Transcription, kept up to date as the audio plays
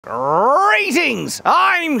Greetings!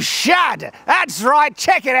 I'm Shad. That's right,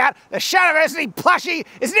 check it out. The Shadiversity plushie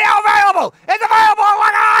is now available. It's available.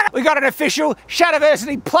 Look on! We got an official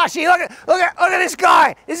Shadiversity plushie. Look at this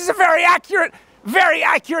guy. This is a very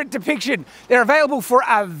accurate depiction. They're available for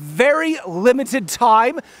a very limited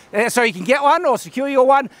time, so you can get one or secure your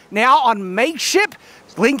one now on Makeship.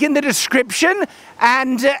 Link in the description.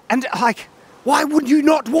 And like, why would you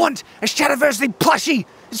not want a Shadiversity plushie?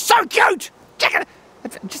 It's so cute. Check it. I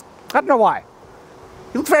don't know why.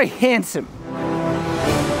 He looks very handsome.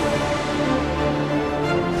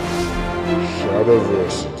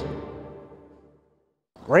 Shadiversity.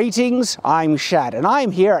 Greetings, I'm Shad, and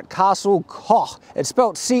I'm here at Castle Coch. It's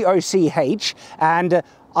spelled C-O-C-H, and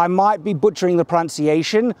I might be butchering the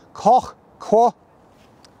pronunciation. Coch.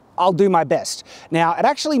 I'll do my best. Now, it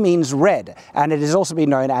actually means red, and it has also been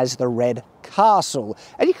known as the Red Castle.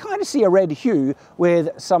 And you kind of see a red hue with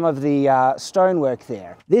some of the stonework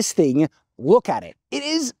there. This thing, look at it. It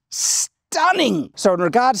is stunning. So in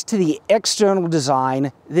regards to the external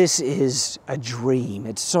design, this is a dream.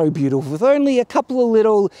 It's so beautiful, with only a couple of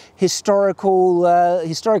little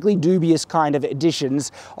historically dubious kind of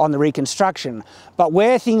additions on the reconstruction. But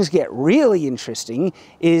where things get really interesting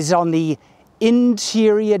is on the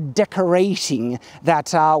interior decorating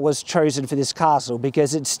that was chosen for this castle,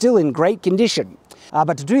 because it's still in great condition.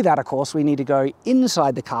 But to do that, of course, we need to go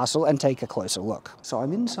inside the castle and take a closer look. So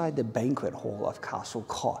I'm inside the banquet hall of Castle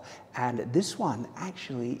Coch, and this one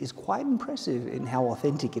actually is quite impressive in how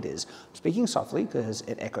authentic it is. I'm speaking softly because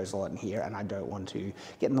it echoes a lot in here, and I don't want to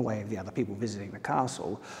get in the way of the other people visiting the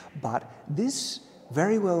castle, but this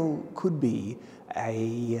very well could be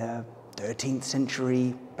a 13th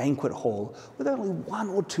century banquet hall with only one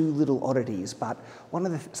or two little oddities, but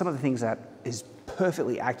some of the things that is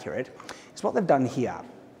perfectly accurate is what they've done here.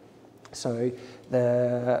 So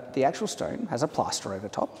the actual stone has a plaster over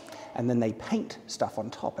top, and then they paint stuff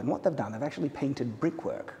on top, and what they've done, they've actually painted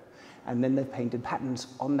brickwork, and then they've painted patterns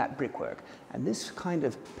on that brickwork, and this kind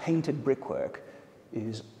of painted brickwork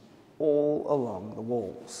is all along the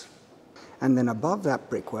walls. And then above that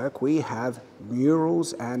brickwork, we have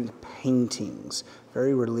murals and paintings,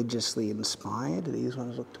 very religiously inspired. These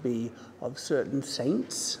ones look to be of certain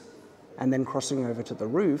saints. And then crossing over to the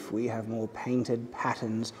roof, we have more painted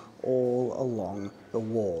patterns all along the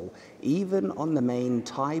wall, even on the main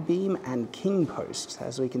tie beam and king posts,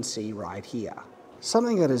 as we can see right here.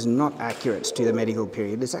 Something that is not accurate to the medieval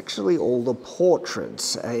period is actually all the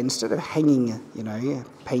portraits. Instead of hanging,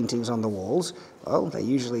 paintings on the walls, well, they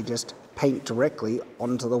usually just paint directly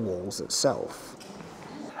onto the walls itself.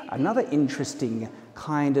 Another interesting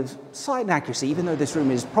kind of slight inaccuracy, even though this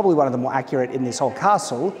room is probably one of the more accurate in this whole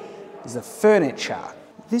castle, is the furniture.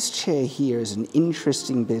 This chair here is an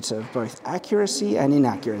interesting bit of both accuracy and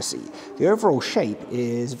inaccuracy. The overall shape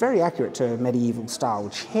is very accurate to a medieval style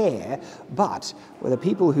chair, but with the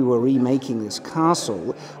people who were remaking this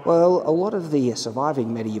castle, well, a lot of the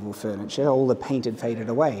surviving medieval furniture, all the painted faded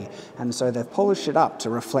away, and so they've polished it up to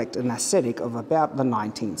reflect an aesthetic of about the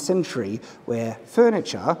 19th century, where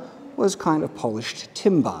furniture was kind of polished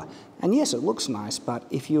timber. And yes, it looks nice, but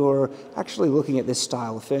if you're actually looking at this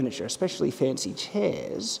style of furniture, especially fancy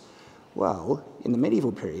chairs, well, in the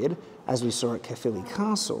medieval period, as we saw at Caerphilly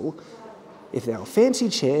Castle, if they were fancy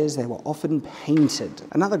chairs, they were often painted.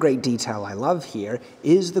 Another great detail I love here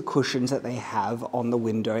is the cushions that they have on the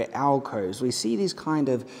window alcoves. We see these kind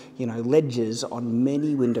of, ledges on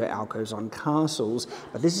many window alcoves on castles,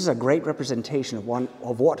 but this is a great representation of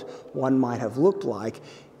what one might have looked like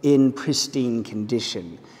in pristine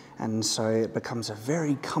condition. And so it becomes a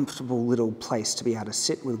very comfortable little place to be able to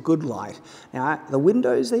sit with good light. Now, the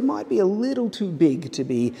windows, they might be a little too big to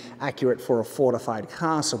be accurate for a fortified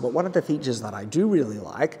castle, but one of the features that I do really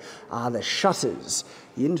like are the shutters,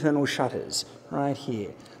 the internal shutters, right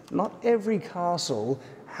here. Not every castle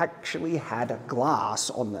actually had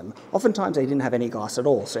glass on them. Oftentimes they didn't have any glass at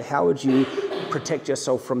all, so how would you protect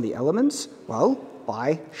yourself from the elements? Well,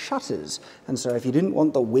 by shutters. And so if you didn't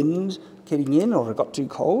want the wind getting in or it got too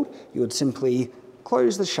cold, you would simply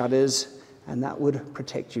close the shutters and that would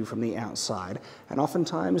protect you from the outside. And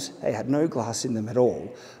oftentimes they had no glass in them at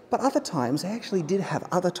all. But other times they actually did have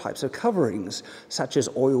other types of coverings, such as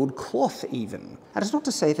oiled cloth even. And it's not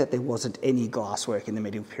to say that there wasn't any glasswork in the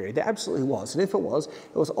medieval period, there absolutely was. And if it was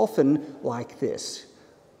often like this,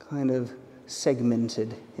 kind of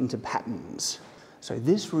segmented into patterns. So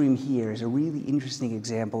this room here is a really interesting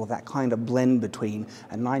example of that kind of blend between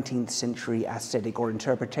a 19th century aesthetic or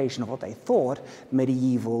interpretation of what they thought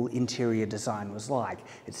medieval interior design was like.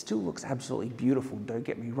 It still looks absolutely beautiful, don't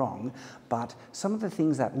get me wrong, but some of the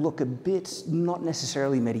things that look a bit not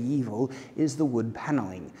necessarily medieval is the wood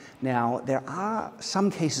paneling. Now, there are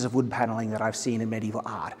some cases of wood paneling that I've seen in medieval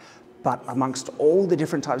art, but amongst all the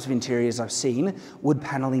different types of interiors I've seen, wood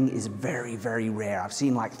paneling is very, very rare. I've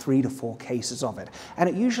seen like 3 to 4 cases of it. And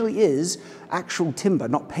it usually is actual timber,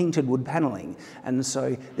 not painted wood paneling. And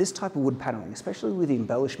so this type of wood paneling, especially with the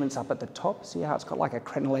embellishments up at the top, see how it's got like a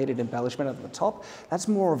crenellated embellishment at the top? That's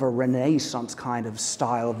more of a Renaissance kind of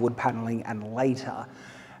style of wood paneling and later.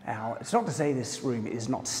 Now, it's not to say this room is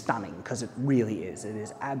not stunning, because it really is. It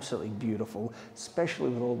is absolutely beautiful, especially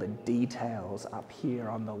with all the details up here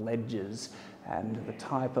on the ledges and the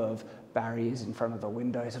type of barriers in front of the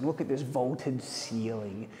windows. And look at this vaulted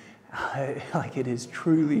ceiling. Like, it is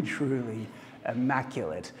truly, truly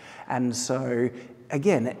immaculate. And so,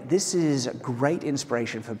 again, this is great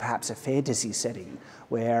inspiration for perhaps a fantasy setting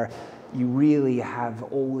where you really have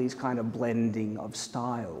all these kind of blending of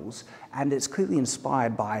styles, and it's clearly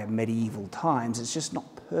inspired by medieval times. It's just not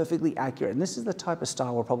perfectly accurate. And this is the type of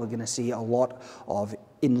style we're probably going to see a lot of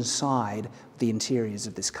inside the interiors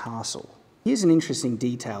of this castle. Here's an interesting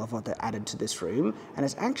detail of what they added to this room, and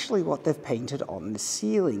it's actually what they've painted on the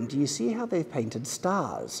ceiling. Do you see how they've painted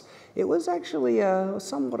stars? It was actually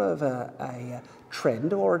somewhat of a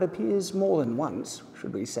trend, or it appears more than once,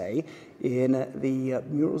 should we say, in the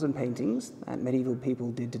murals and paintings that medieval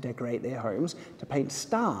people did to decorate their homes, to paint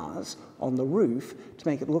stars on the roof to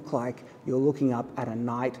make it look like you're looking up at a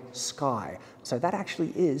night sky. So that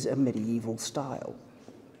actually is a medieval style.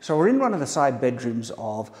 So we're in one of the side bedrooms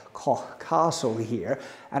of Coch Castle here,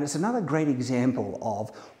 and it's another great example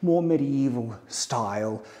of more medieval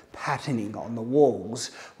style patterning on the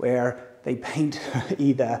walls, where they paint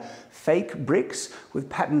either fake bricks with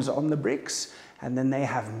patterns on the bricks, and then they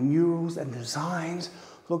have murals and designs.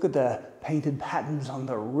 Look at the painted patterns on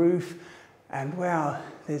the roof, and wow,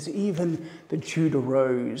 there's even the Tudor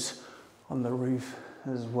rose on the roof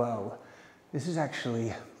as well. This is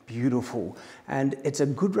actually beautiful, and it's a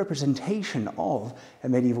good representation of a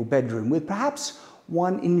medieval bedroom with perhaps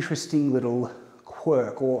one interesting little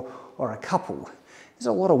quirk or a couple. There's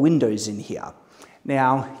a lot of windows in here.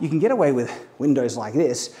 Now, you can get away with windows like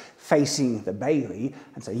this facing the Bailey,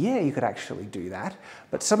 and so yeah, you could actually do that.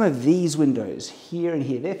 But some of these windows here and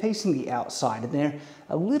here, they're facing the outside, and they're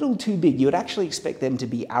a little too big. You would actually expect them to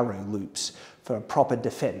be arrow loops for a proper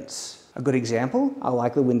defense. A good example, I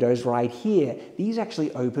like the windows right here. These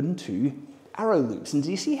actually open to arrow loops, and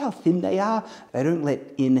do you see how thin they are? They don't let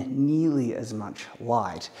in nearly as much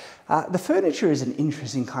light. The furniture is an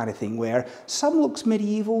interesting kind of thing where some looks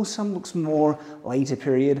medieval, some looks more later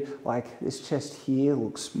period, like this chest here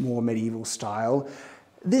looks more medieval style.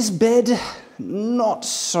 This bed, not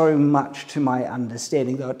so much to my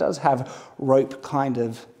understanding, though it does have rope kind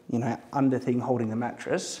of, under thing holding the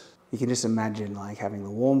mattress. You can just imagine like having the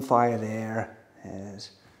warm fire there,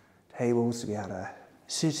 there's tables to be able to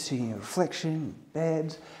sit, seeing your reflection,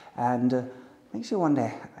 beds, and makes you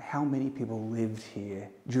wonder how many people lived here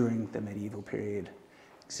during the medieval period.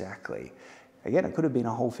 Exactly. Again, it could have been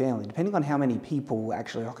a whole family, depending on how many people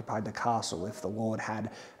actually occupied the castle. If the lord had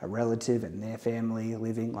a relative and their family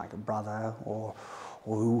living, like a brother or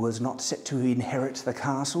who was not set to inherit the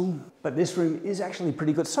castle. But this room is actually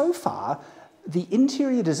pretty good. So far, the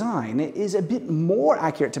interior design is a bit more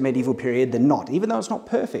accurate to medieval period than not. Even though it's not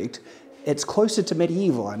perfect, it's closer to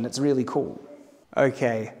medieval, and it's really cool.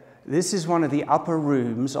 Okay, this is one of the upper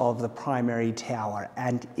rooms of the primary tower,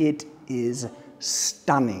 and it is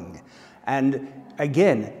stunning. And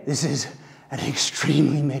again, this is an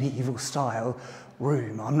extremely medieval style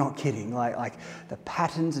room. I'm not kidding. Like the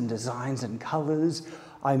patterns and designs and colors,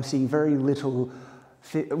 I'm seeing very little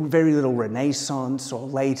Renaissance or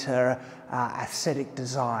later aesthetic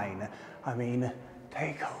design. I mean,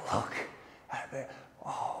 take a look at the,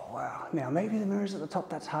 oh wow. Now maybe the mirrors at the top,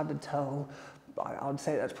 that's hard to tell. I would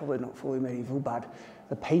say that's probably not fully medieval, but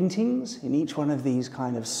the paintings in each one of these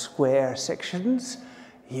kind of square sections,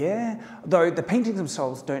 yeah. Though the paintings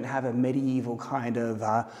themselves don't have a medieval kind of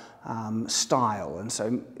style, and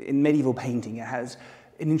so in medieval painting it has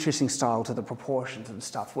an interesting style to the proportions and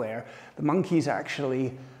stuff, where the monkeys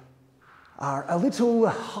actually are a little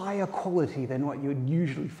higher quality than what you would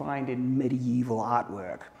usually find in medieval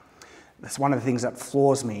artwork. That's one of the things that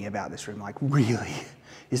floors me about this room, like really,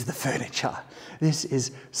 is the furniture. This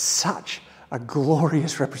is such a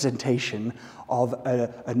glorious representation of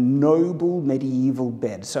a noble medieval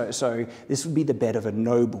bed. So this would be the bed of a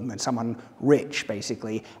nobleman, someone rich,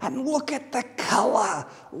 basically. And look at the color.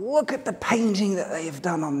 Look at the painting that they have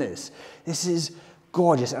done on this. This is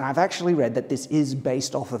gorgeous, and I've actually read that this is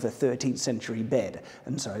based off of a 13th century bed,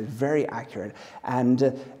 and so very accurate.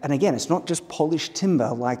 And again, it's not just polished timber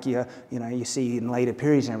like you see in later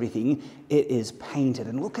periods and everything. It is painted,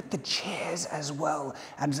 and look at the chairs as well.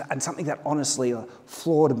 And something that honestly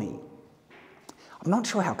floored me. I'm not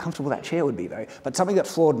sure how comfortable that chair would be though, but something that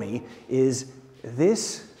floored me is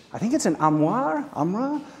this. I think it's an armoire.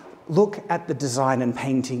 Look at the design and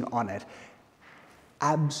painting on it.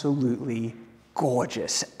 Absolutely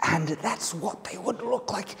gorgeous, and that's what they would look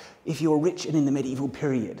like if you were rich and in the medieval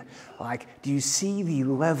period. Like, do you see the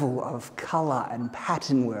level of color and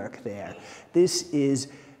pattern work there? This is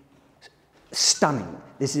stunning.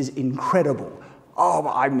 This is incredible. Oh,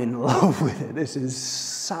 I'm in love with it. This is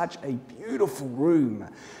such a beautiful room.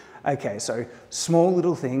 Okay, so small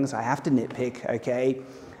little things I have to nitpick, okay?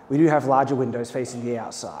 We do have larger windows facing the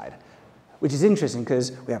outside, which is interesting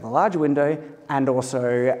because we have a larger window and also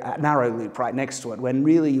an arrow loop right next to it, when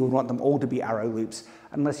really you would want them all to be arrow loops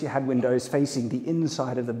unless you had windows facing the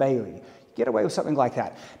inside of the bailey. You get away with something like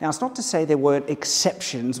that. Now, it's not to say there weren't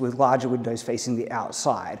exceptions with larger windows facing the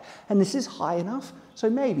outside, and this is high enough, so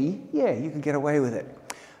maybe, yeah, you could get away with it.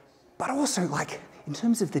 But also, like, in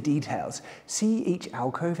terms of the details, see each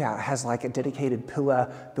alcove how it has like a dedicated pillar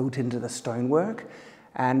built into the stonework,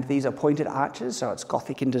 and these are pointed arches, so it's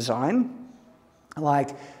Gothic in design.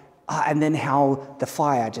 And then how the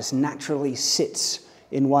fire just naturally sits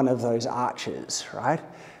in one of those arches, right?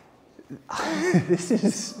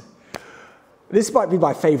 This might be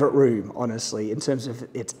my favorite room, honestly, in terms of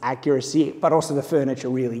its accuracy, but also the furniture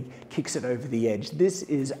really kicks it over the edge. This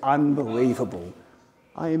is unbelievable.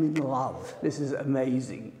 I am in love. This is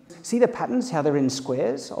amazing. See the patterns, how they're in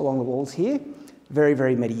squares along the walls here? Very,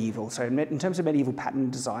 very medieval. So in terms of medieval pattern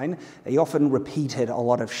design, they often repeated a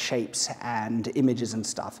lot of shapes and images and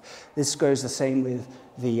stuff. This goes the same with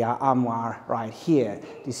the armoire right here.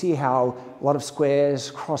 Do you see how a lot of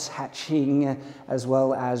squares, cross-hatching, as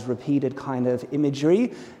well as repeated kind of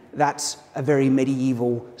imagery? That's a very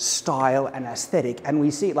medieval style and aesthetic. And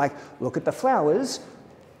we see, like, look at the flowers.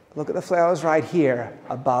 Look at the flowers right here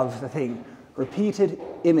above the thing. Repeated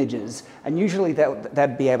images, and usually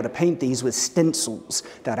they'd be able to paint these with stencils.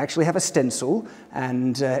 They'd actually have a stencil,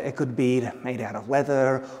 and it could be made out of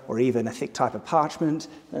leather or even a thick type of parchment,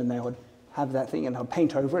 and they would have that thing and they'll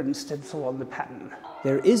paint over it and stencil on the pattern.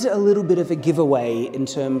 There is a little bit of a giveaway in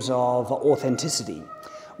terms of authenticity,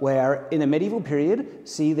 where in the medieval period,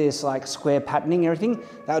 see this like square patterning and everything,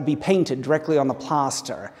 that would be painted directly on the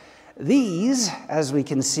plaster. These, as we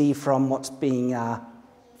can see from what's being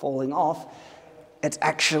falling off, it's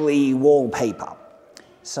actually wallpaper.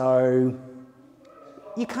 So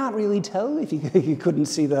you can't really tell if you couldn't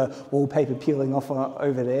see the wallpaper peeling off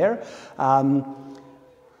over there.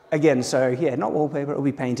 Again, so yeah, not wallpaper, it'll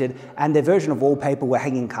be painted. And their version of wallpaper were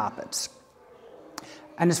hanging carpets.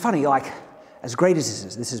 And it's funny, like, as great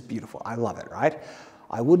as this is beautiful, I love it, right?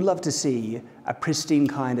 I would love to see a pristine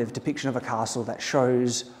kind of depiction of a castle that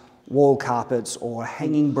shows wall carpets or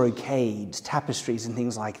hanging brocades, tapestries and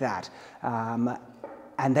things like that.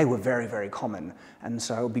 And they were very, very common. And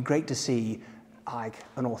so it would be great to see like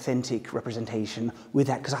an authentic representation with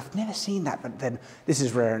that, because I've never seen that, but then this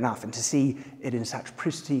is rare enough. And to see it in such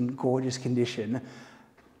pristine, gorgeous condition,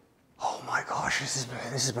 oh my gosh, this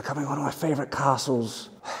is becoming one of my favorite castles.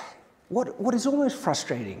 What is almost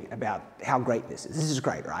frustrating about how great this is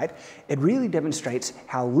great, right? It really demonstrates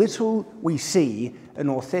how little we see an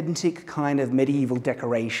authentic kind of medieval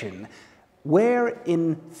decoration. Where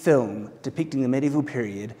in film depicting the medieval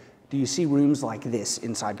period do you see rooms like this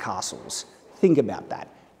inside castles? Think about that.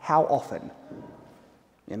 How often?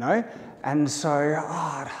 You know? And so,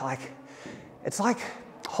 it's like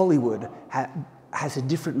Hollywood has a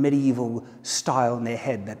different medieval style in their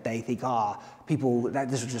head that they think,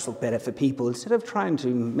 this would just look better for people, instead of trying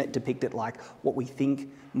to depict it like what we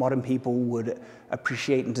think modern people would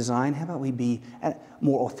appreciate in design. How about we be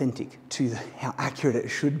more authentic to how accurate it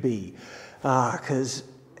should be? Because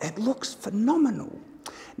it looks phenomenal.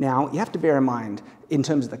 Now, you have to bear in mind, in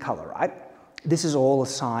terms of the color, right? This is all a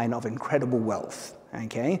sign of incredible wealth,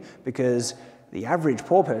 okay? Because the average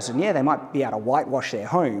poor person, yeah, they might be able to whitewash their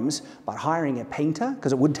homes, but hiring a painter,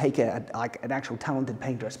 because it would take like an actual talented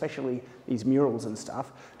painter, especially these murals and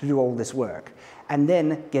stuff, to do all this work. And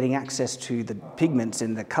then getting access to the pigments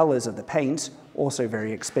and the colors of the paints, also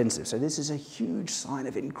very expensive. So this is a huge sign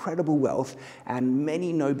of incredible wealth, and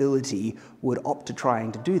many nobility would opt to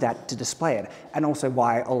trying to do that to display it, and also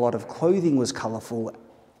why a lot of clothing was colorful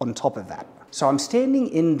on top of that. So I'm standing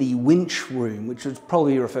in the winch room, which was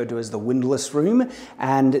probably referred to as the windlass room,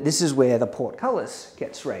 and this is where the portcullis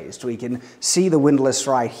gets raised. We can see the windlass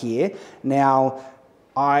right here. Now,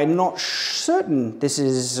 I'm not certain this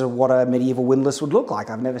is what a medieval windlass would look like.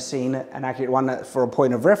 I've never seen an accurate one for a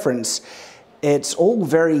point of reference. It's all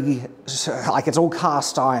very, like it's all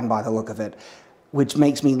cast iron by the look of it, which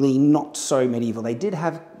makes me lean not so medieval. They did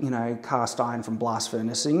have, you know, cast iron from blast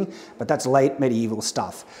furnacing, but that's late medieval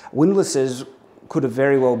stuff. Windlasses could have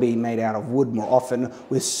very well been made out of wood more often,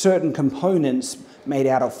 with certain components made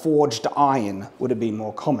out of forged iron would have been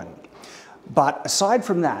more common. But aside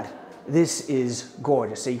from that, this is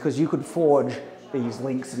gorgeous, see, because you could forge these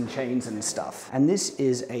links and chains and stuff. And this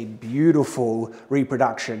is a beautiful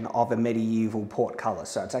reproduction of a medieval portcullis.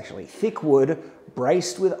 So it's actually thick wood,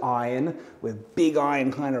 braced with iron, with big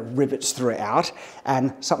iron kind of rivets throughout,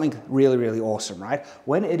 and something really, really awesome, right?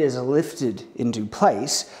 When it is lifted into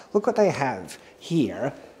place, look what they have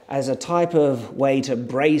here as a type of way to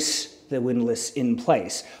brace the windlass in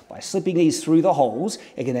place. By slipping these through the holes,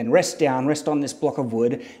 it can then rest down, rest on this block of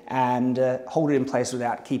wood, and hold it in place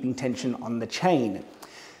without keeping tension on the chain.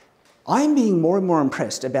 I'm being more and more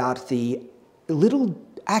impressed about the little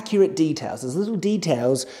accurate details. There's little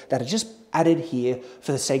details that are just added here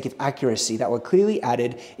for the sake of accuracy that were clearly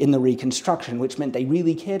added in the reconstruction, which meant they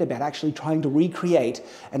really cared about actually trying to recreate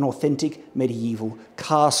an authentic medieval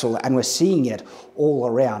castle. And we're seeing it all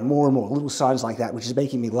around, more and more, little signs like that, which is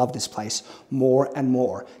making me love this place more and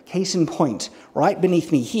more. Case in point, right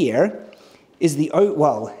beneath me here is the,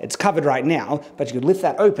 well, it's covered right now, but you could lift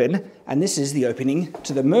that open, and this is the opening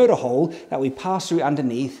to the murder hole that we pass through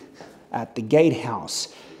underneath at the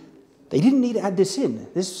gatehouse. They didn't need to add this in.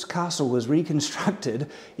 This castle was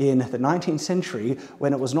reconstructed in the 19th century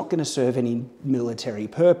when it was not going to serve any military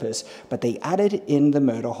purpose, but they added in the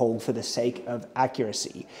murder hole for the sake of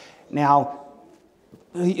accuracy. Now,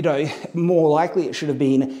 you know, more likely it should have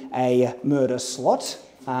been a murder slot,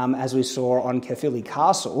 as we saw on Caerphilly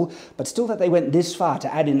Castle, but still that they went this far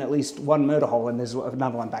to add in at least one murder hole, and there's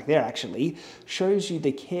another one back there actually, shows you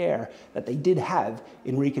the care that they did have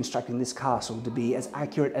in reconstructing this castle to be as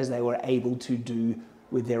accurate as they were able to do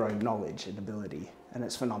with their own knowledge and ability, and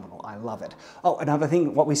it's phenomenal. I love it. Oh, another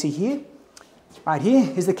thing, what we see here, right here,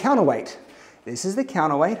 is the counterweight. This is the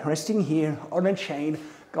counterweight resting here on a chain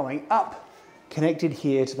going up, connected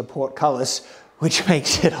here to the portcullis, which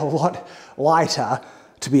makes it a lot lighter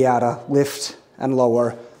to be able to lift and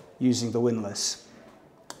lower using the windlass.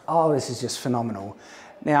 Oh, this is just phenomenal.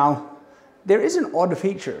 Now, there is an odd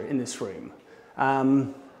feature in this room,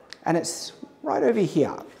 and it's right over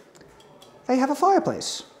here. They have a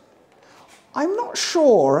fireplace. I'm not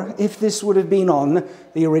sure if this would have been on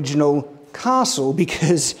the original castle,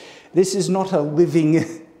 because this is not a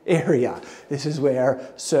living area. This is where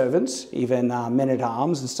servants, even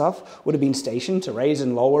men-at-arms and stuff, would have been stationed to raise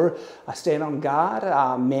and lower, stand on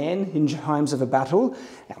guard, men in times of a battle.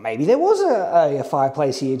 Now, maybe there was a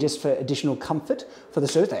fireplace here just for additional comfort for the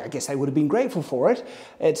servants. I guess they would have been grateful for it.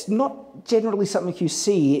 It's not generally something you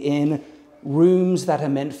see in rooms that are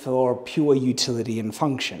meant for pure utility and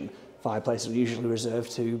function. Fireplaces are usually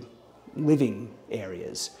reserved to living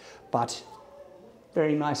areas, but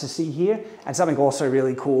very nice to see here. And something also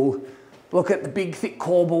really cool, look at the big thick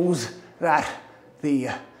corbels that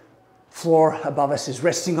the floor above us is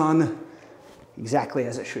resting on, exactly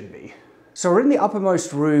as it should be. So we're in the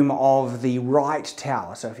uppermost room of the right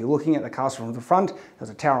tower. So if you're looking at the castle from the front, there's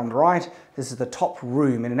a tower on the right. This is the top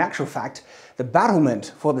room. And in actual fact, the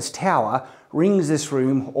battlement for this tower rings this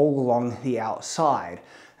room all along the outside.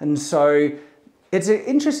 And so it's an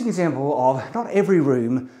interesting example of not every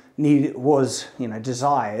room was, you know,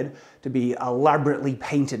 desired to be elaborately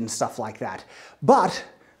painted and stuff like that. But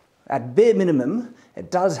at bare minimum,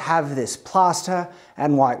 it does have this plaster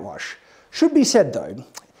and whitewash. Should be said though,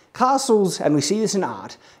 castles, and we see this in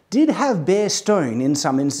art, did have bare stone in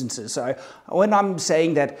some instances. So when I'm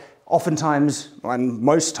saying that oftentimes, and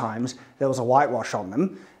most times, there was a whitewash on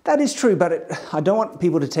them, that is true, but I don't want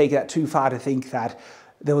people to take that too far to think that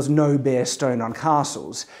there was no bare stone on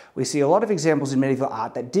castles. We see a lot of examples in medieval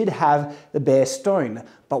art that did have the bare stone,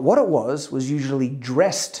 but what it was usually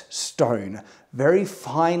dressed stone, very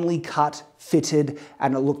finely cut, fitted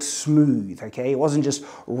and it looked smooth, okay? It wasn't just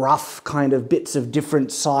rough kind of bits of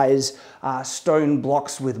different size stone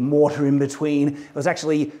blocks with mortar in between. It was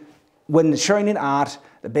actually, when shown in art,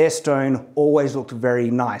 the bare stone always looked very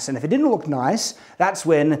nice. And if it didn't look nice, that's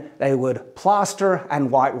when they would plaster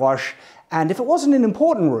and whitewash. And if it wasn't an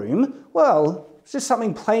important room, well, just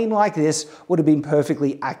something plain like this would have been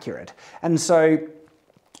perfectly accurate. And so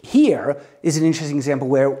here is an interesting example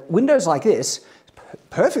where windows like this,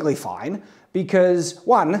 perfectly fine, because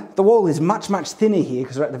one, the wall is much, much thinner here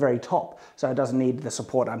because we're at the very top, so it doesn't need the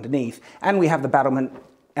support underneath, and we have the battlement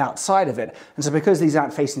outside of it. And so because these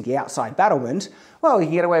aren't facing the outside battlement, well, you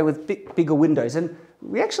can get away with bigger windows, and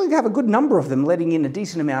we actually have a good number of them letting in a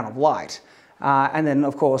decent amount of light. And then,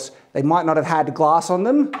 of course, they might not have had glass on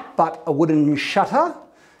them, but a wooden shutter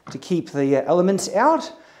to keep the elements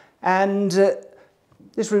out. And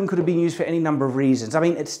this room could have been used for any number of reasons. I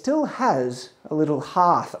mean, it still has a little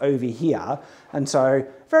hearth over here, and so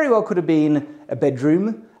very well could have been a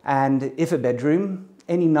bedroom, and if a bedroom,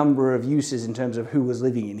 any number of uses in terms of who was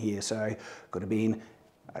living in here. So it could have been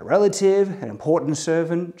a relative, an important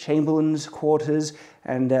servant, chamberlain's quarters,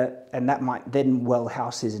 and that might then well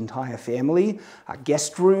house his entire family, a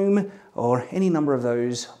guest room, or any number of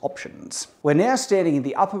those options. We're now standing in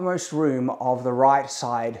the uppermost room of the right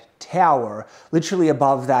side tower, literally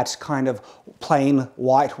above that kind of plain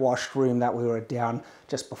whitewashed room that we were down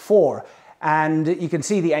just before. And you can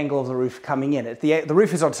see the angle of the roof coming in. The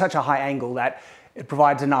roof is on such a high angle that it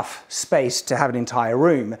provides enough space to have an entire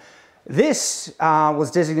room. This was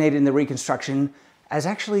designated in the reconstruction as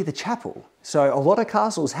actually the chapel. So a lot of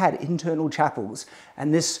castles had internal chapels,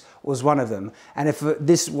 and this was one of them. And if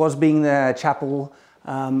this was being the chapel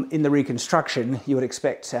in the reconstruction, you would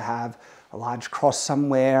expect to have a large cross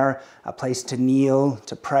somewhere, a place to kneel,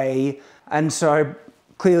 to pray. And so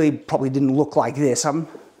clearly probably didn't look like this. I'm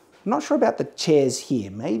not sure about the chairs here,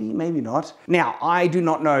 maybe not. Now, I do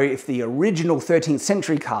not know if the original 13th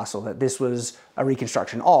century castle that this was a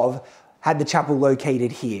reconstruction of had the chapel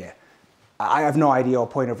located here. I have no idea or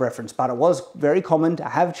point of reference, but it was very common to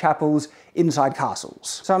have chapels inside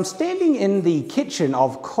castles. So I'm standing in the kitchen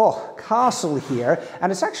of Coch Castle here,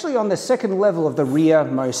 and it's actually on the second level of the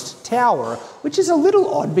rearmost tower, which is a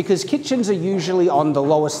little odd because kitchens are usually on the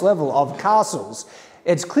lowest level of castles.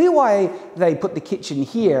 It's clear why they put the kitchen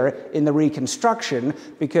here in the reconstruction,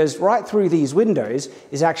 because right through these windows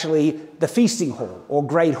is actually the feasting hall or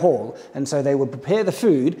great hall. And so they would prepare the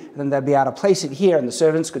food, and then they'd be able to place it here, and the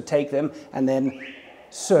servants could take them and then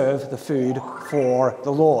serve the food for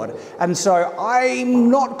the Lord. And so I'm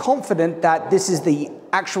not confident that this is the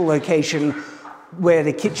actual location where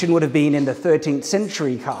the kitchen would have been in the 13th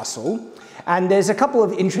century castle. And there's a couple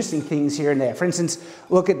of interesting things here and there. For instance,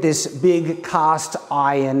 look at this big cast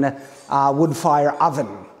iron wood fire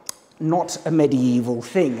oven. Not a medieval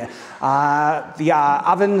thing. The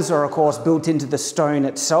ovens are, of course, built into the stone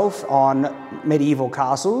itself on medieval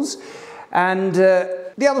castles. And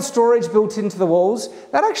the other storage built into the walls,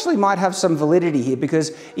 that actually might have some validity here,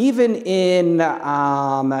 because even in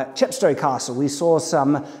Chepstow Castle, we saw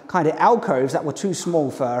some kind of alcoves that were too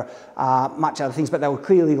small for much other things, but they were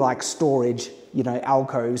clearly like storage,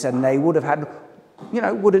 alcoves, and they would have had,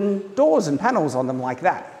 wooden doors and panels on them like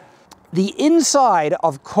that. The inside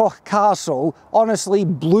of Coch Castle honestly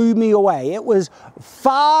blew me away. It was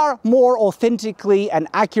far more authentically and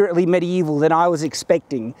accurately medieval than I was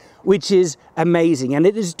expecting, which is amazing. And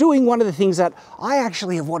it is doing one of the things that I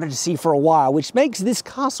actually have wanted to see for a while, which makes this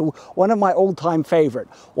castle one of my all-time favorite.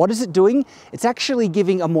 What is it doing? It's actually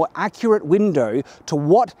giving a more accurate window to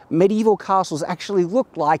what medieval castles actually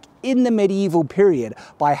looked like in the medieval period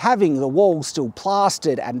by having the walls still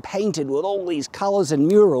plastered and painted with all these colors and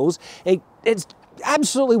murals. It's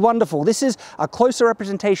absolutely wonderful. This is a closer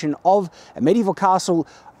representation of a medieval castle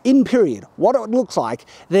in period, what it looks like,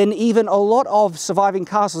 than even a lot of surviving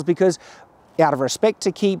castles, because out of respect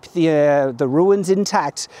to keep the ruins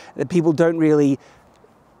intact, the people don't really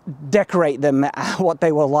decorate them what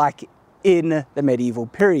they were like in the medieval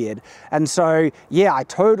period. And so, yeah, I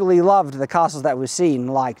totally loved the castles that we've seen,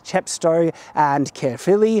 like Chepstow and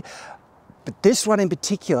Caerphilly, but this one in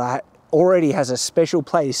particular already has a special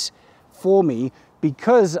place for me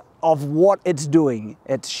because of what it's doing.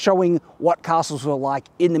 It's showing what castles were like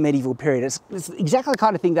in the medieval period. It's exactly the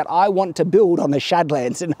kind of thing that I want to build on the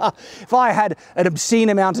Shadlands. And if I had an obscene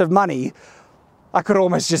amount of money, I could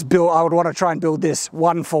almost just I would want to try and build this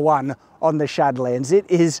one for one on the Shadlands. It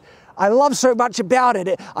is, I love so much about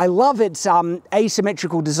it. I love its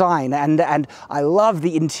asymmetrical design, and I love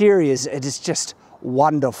the interiors. It is just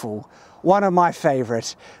wonderful. one of my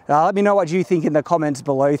favorite. Let me know what you think in the comments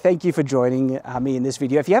below. Thank you for joining me in this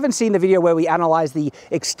video. If you haven't seen the video where we analyze the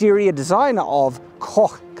exterior design of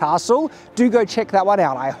Coch Castle, do go check that one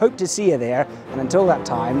out. I hope to see you there. And until that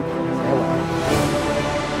time, farewell.